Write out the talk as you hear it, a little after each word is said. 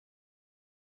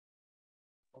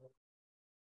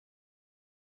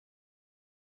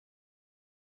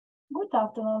Good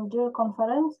afternoon, dear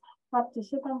conference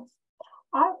participants.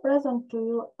 I present to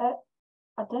you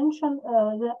attention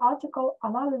the article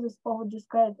Analysis of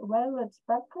Discrete Wavelet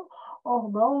Spectra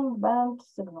of Broadband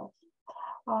Signals.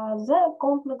 The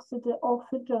complexity of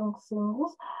filtering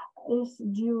signals is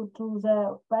due to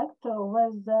the fact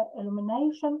that the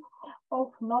elimination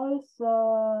of noise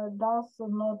does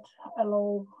not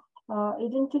allow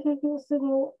identifying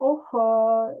signal of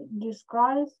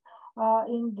discrete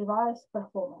in device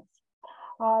performance.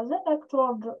 The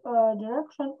actual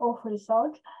direction of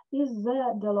research is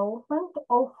the development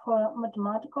of a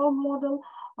mathematical model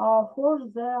for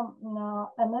the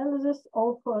analysis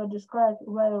of discrete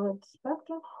wavelet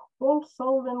spectra for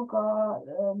solving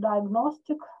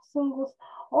diagnostic signals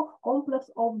of complex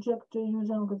objects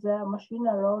using the machine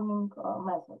learning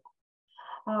method.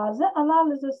 The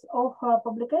analysis of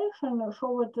publication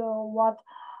showed what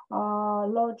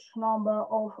large number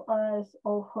of arrays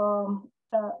of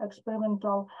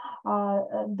experimental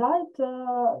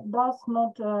data does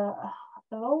not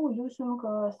allow using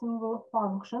a single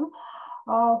function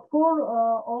for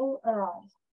all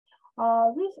arrays.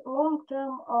 This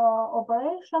long-term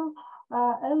operation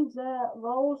and the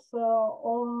growth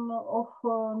of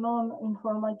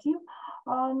non-informative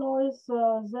noise,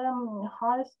 the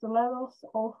highest levels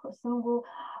of single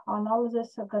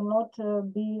analysis cannot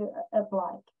be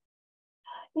applied.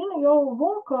 In your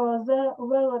work, the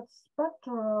wavelet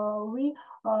spectra we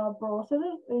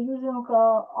processed using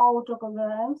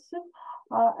autocoherence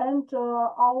and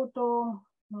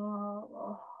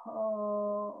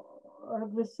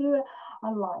regressive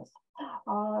analysis.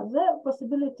 The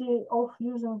possibility of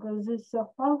using this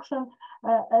function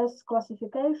as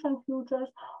classification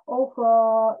features of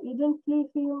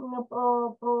identifying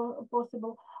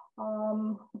possible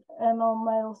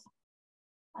anomalies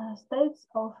states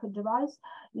of a device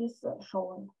is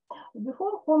shown.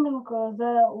 Before forming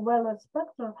the wavelet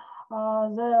spectra,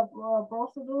 the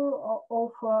procedure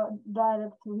of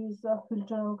direct with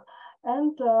filtering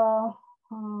and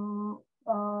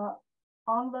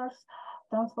inverse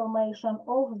transformation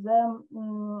of the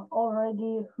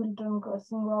already filtering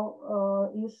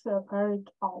signal is carried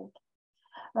out.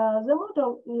 The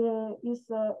model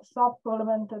is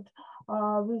supplemented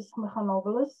with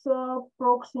Mechanovelis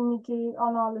proximity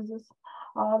analysis.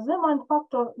 The main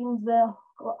factor in the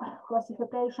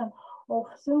classification of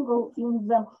signal in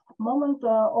the moment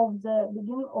of the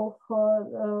beginning of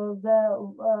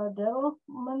the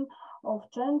development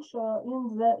of change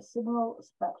in the signal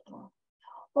spectrum.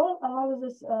 All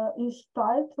analysis is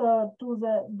tied to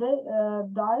the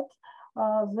date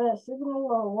the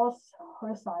signal was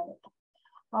received.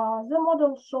 The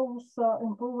model shows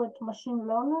improved machine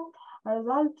learning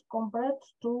result compared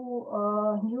to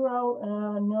neural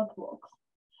networks.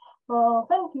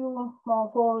 Thank you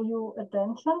for your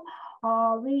attention.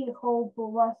 We hope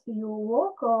that your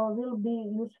work will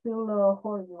be useful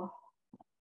for you.